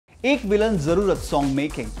Ek Villlain Zaroorat song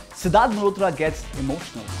making. Sidharth Malhotra gets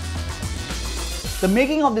emotional. The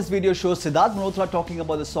making of this video shows Sidharth Malhotra talking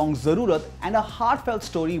about the song Zaroorat and a heartfelt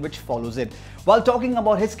story which follows it. While talking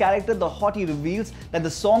about his character, the hottie reveals that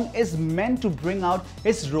the song is meant to bring out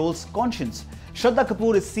his role's conscience. Shraddha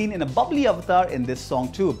Kapoor is seen in a bubbly avatar in this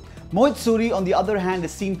song too. Mohit Suri, on the other hand,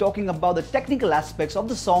 is seen talking about the technical aspects of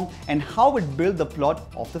the song and how it built the plot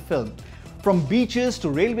of the film. From beaches to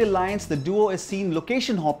railway lines, the duo is seen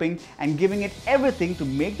location hopping and giving it everything to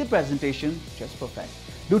make the presentation just perfect.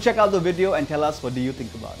 Do check out the video and tell us what do you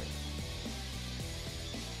think about it.